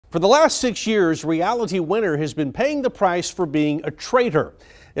For the last 6 years, Reality Winner has been paying the price for being a traitor.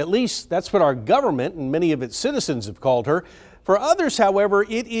 At least that's what our government and many of its citizens have called her. For others, however,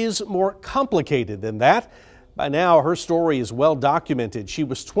 it is more complicated than that. By now, her story is well documented. She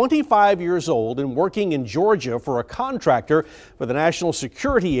was 25 years old and working in Georgia for a contractor for the National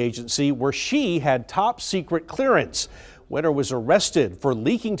Security Agency where she had top secret clearance. Winner was arrested for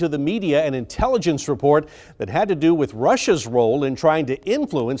leaking to the media an intelligence report that had to do with Russia's role in trying to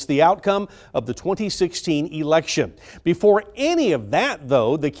influence the outcome of the 2016 election. Before any of that,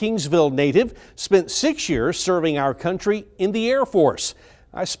 though, the Kingsville native spent 6 years serving our country in the Air Force.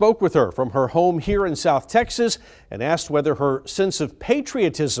 I spoke with her from her home here in South Texas and asked whether her sense of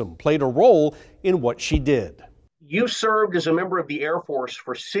patriotism played a role in what she did. You served as a member of the Air Force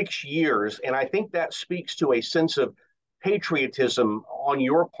for 6 years, and I think that speaks to a sense of patriotism on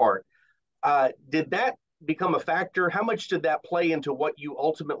your part. Did that become a factor? How much did that play into what you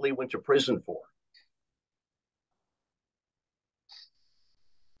ultimately went to prison for?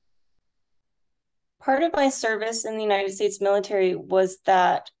 Part of my service in the United States military was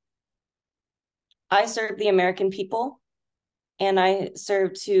that I served the American people and I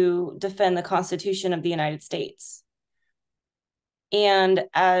served to defend the Constitution of the United States. And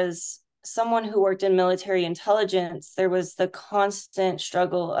as someone who worked in military intelligence, there was the constant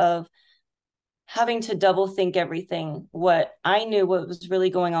struggle of having to double think everything, what I knew what was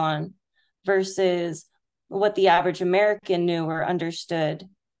really going on versus what the average American knew or understood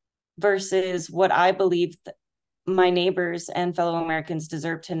versus what I believed my neighbors and fellow Americans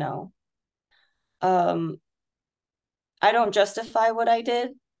deserve to know. I don't justify what I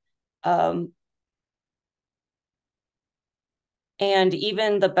did. And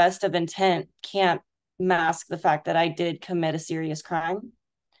even the best of intent can't mask the fact that I did commit a serious crime.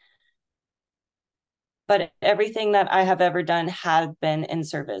 But everything that I have ever done had been in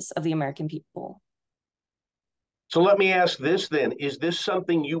service of the American people. So let me ask this then. Is this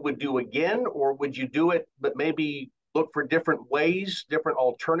something you would do again, or would you do it, but maybe look for different ways, different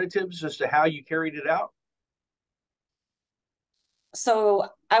alternatives as to how you carried it out? So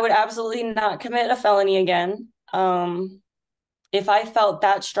I would absolutely not commit a felony again. If I felt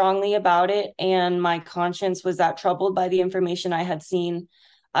that strongly about it and my conscience was that troubled by the information I had seen,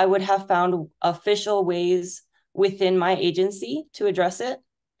 I would have found official ways within my agency to address it.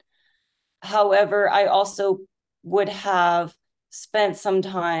 However, I also would have spent some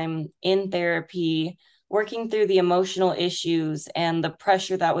time in therapy, working through the emotional issues and the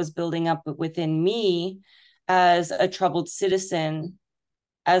pressure that was building up within me as a troubled citizen,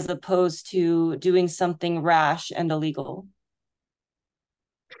 as opposed to doing something rash and illegal.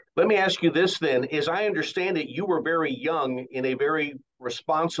 Let me ask you this then. As I understand it, you were very young in a very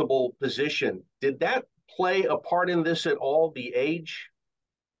responsible position. Did that play a part in this at all, the age?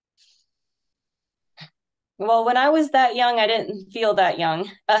 Well, when I was that young, I didn't feel that young.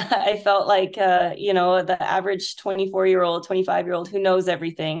 I felt like, the average 24-year-old, 25-year-old who knows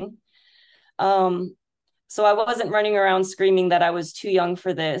everything. So I wasn't running around screaming that I was too young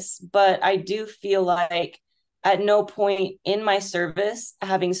for this, but I do feel like at no point in my service,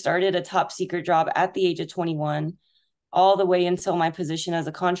 having started a top secret job at the age of 21, all the way until my position as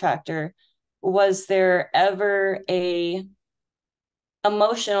a contractor, was there ever a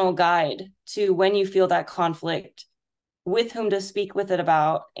emotional guide to when you feel that conflict, with whom to speak with it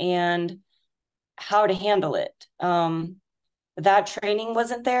about, and how to handle it. That training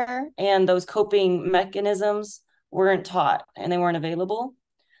wasn't there, and those coping mechanisms weren't taught and they weren't available.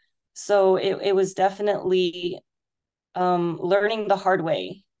 So it was definitely learning the hard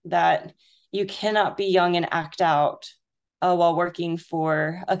way that you cannot be young and act out while working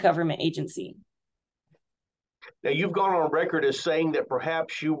for a government agency. Now, you've gone on record as saying that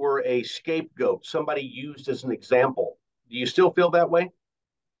perhaps you were a scapegoat, somebody used as an example. Do you still feel that way?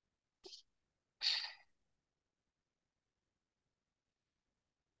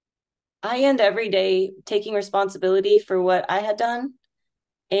 I end every day taking responsibility for what I had done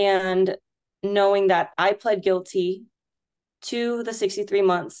and knowing that I pled guilty to the 63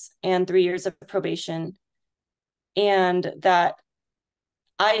 months and 3 years of probation, and that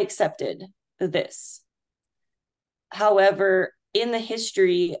I accepted this. However, in the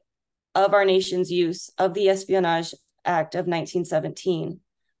history of our nation's use of the Espionage Act of 1917,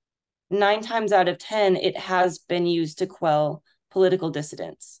 9 times out of 10, it has been used to quell political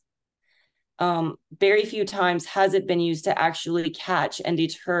dissidents. Very few times has it been used to actually catch and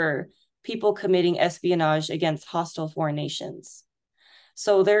deter people committing espionage against hostile foreign nations.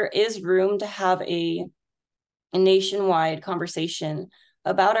 So there is room to have a nationwide conversation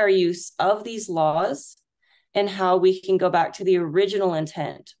about our use of these laws and how we can go back to the original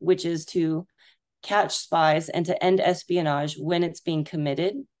intent, which is to catch spies and to end espionage when it's being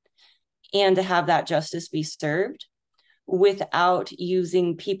committed, and to have that justice be served without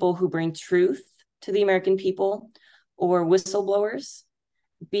using people who bring truth to the American people or whistleblowers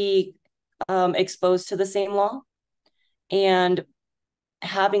be exposed to the same law, and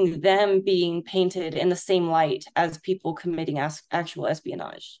having them being painted in the same light as people committing actual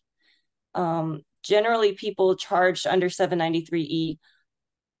espionage. Generally, people charged under 793E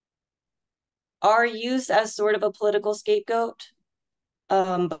are used as sort of a political scapegoat,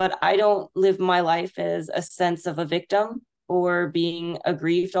 but I don't live my life as a sense of a victim or being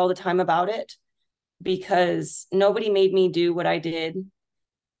aggrieved all the time about it, because nobody made me do what I did.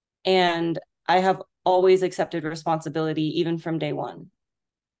 And I have always accepted responsibility, even from day one.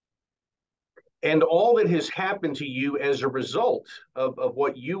 And all that has happened to you as a result of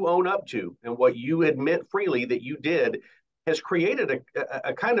what you own up to and what you admit freely that you did has created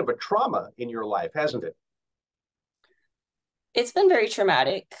a kind of a trauma in your life, hasn't it? It's been very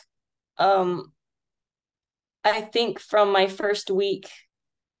traumatic. I think from my first week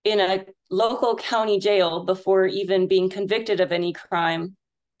in a local county jail, before even being convicted of any crime,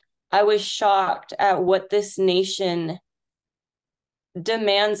 I was shocked at what this nation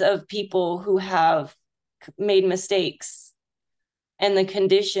demands of people who have made mistakes, and the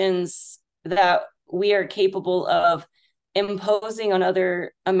conditions that we are capable of imposing on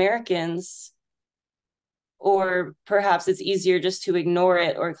other Americans. Or perhaps it's easier just to ignore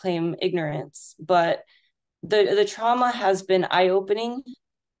it or claim ignorance. But the trauma has been eye-opening,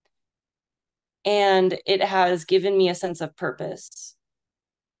 and it has given me a sense of purpose.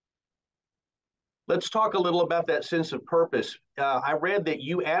 Let's talk a little about that sense of purpose. I read that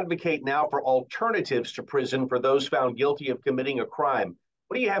you advocate now for alternatives to prison for those found guilty of committing a crime.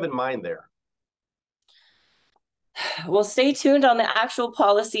 What do you have in mind there? Well, stay tuned on the actual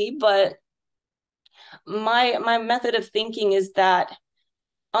policy, but my method of thinking is that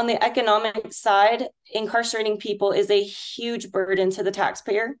on the economic side, incarcerating people is a huge burden to the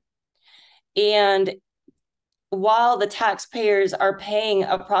taxpayer. And while the taxpayers are paying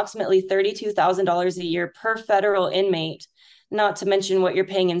approximately $32,000 a year per federal inmate, not to mention what you're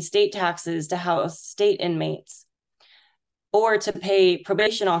paying in state taxes to house state inmates, or to pay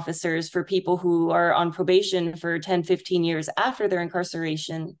probation officers for people who are on probation for 10, 15 years after their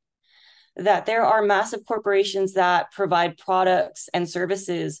incarceration, that there are massive corporations that provide products and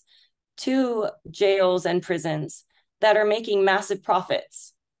services to jails and prisons that are making massive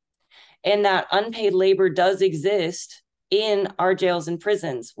profits. And that unpaid labor does exist in our jails and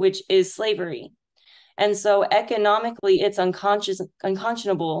prisons, which is slavery. And so economically, it's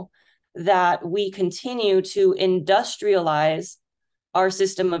unconscionable that we continue to industrialize our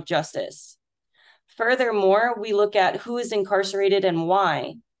system of justice. Furthermore, we look at who is incarcerated and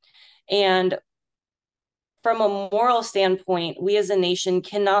why. And from a moral standpoint, we as a nation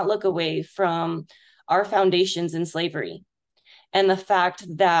cannot look away from our foundations in slavery and the fact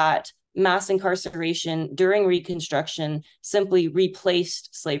that mass incarceration during Reconstruction simply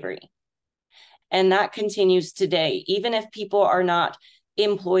replaced slavery. And that continues today. Even if people are not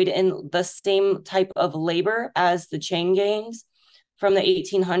employed in the same type of labor as the chain gangs from the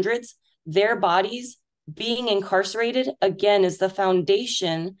 1800s, their bodies being incarcerated, again, is the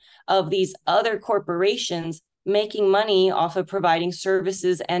foundation of these other corporations making money off of providing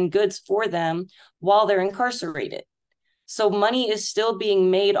services and goods for them while they're incarcerated. So money is still being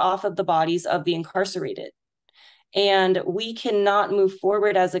made off of the bodies of the incarcerated. And we cannot move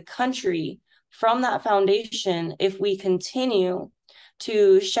forward as a country from that foundation if we continue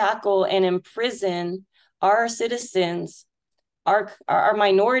to shackle and imprison our citizens, our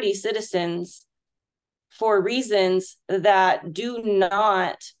minority citizens, for reasons that do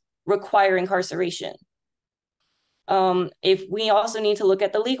not require incarceration. If we also need to look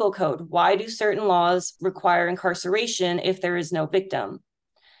at the legal code, why do certain laws require incarceration if there is no victim?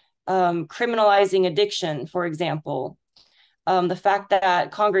 Criminalizing addiction, for example. The fact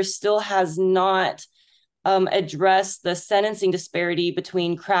that Congress still has not addressed the sentencing disparity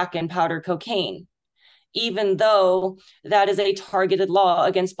between crack and powder cocaine, even though that is a targeted law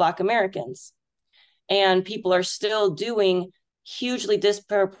against Black Americans. And people are still doing hugely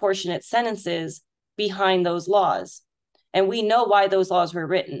disproportionate sentences behind those laws. And we know why those laws were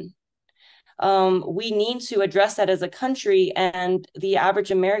written. We need to address that as a country, and the average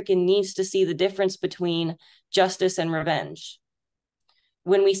American needs to see the difference between justice and revenge.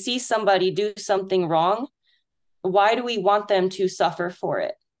 When we see somebody do something wrong, why do we want them to suffer for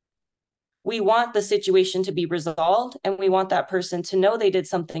it? We want the situation to be resolved, and we want that person to know they did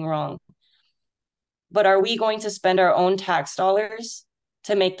something wrong. But are we going to spend our own tax dollars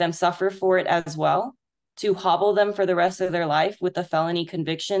to make them suffer for it as well, to hobble them for the rest of their life with a felony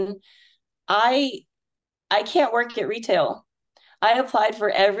conviction? I can't work at retail. I applied for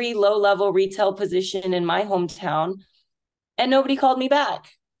every low-level retail position in my hometown, and nobody called me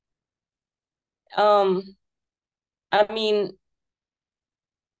back. I mean,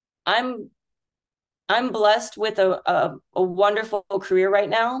 I'm blessed with a wonderful career right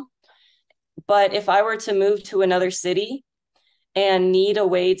now, but if I were to move to another city and need a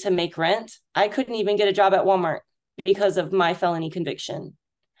way to make rent, I couldn't even get a job at Walmart because of my felony conviction.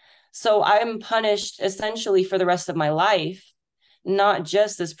 So I'm punished essentially for the rest of my life, not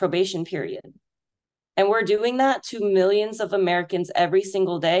just this probation period. And we're doing that to millions of Americans every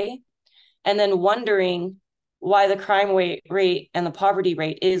single day, and then wondering why the crime rate and the poverty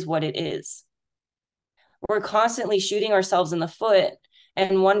rate is what it is. We're constantly shooting ourselves in the foot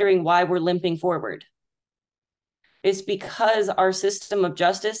and wondering why we're limping forward. It's because our system of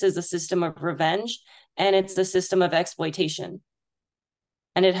justice is a system of revenge, and it's a system of exploitation.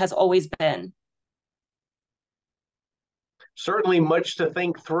 And it has always been. Certainly much to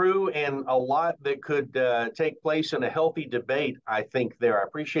think through, and a lot that could take place in a healthy debate, I think, there. I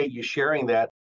appreciate you sharing that.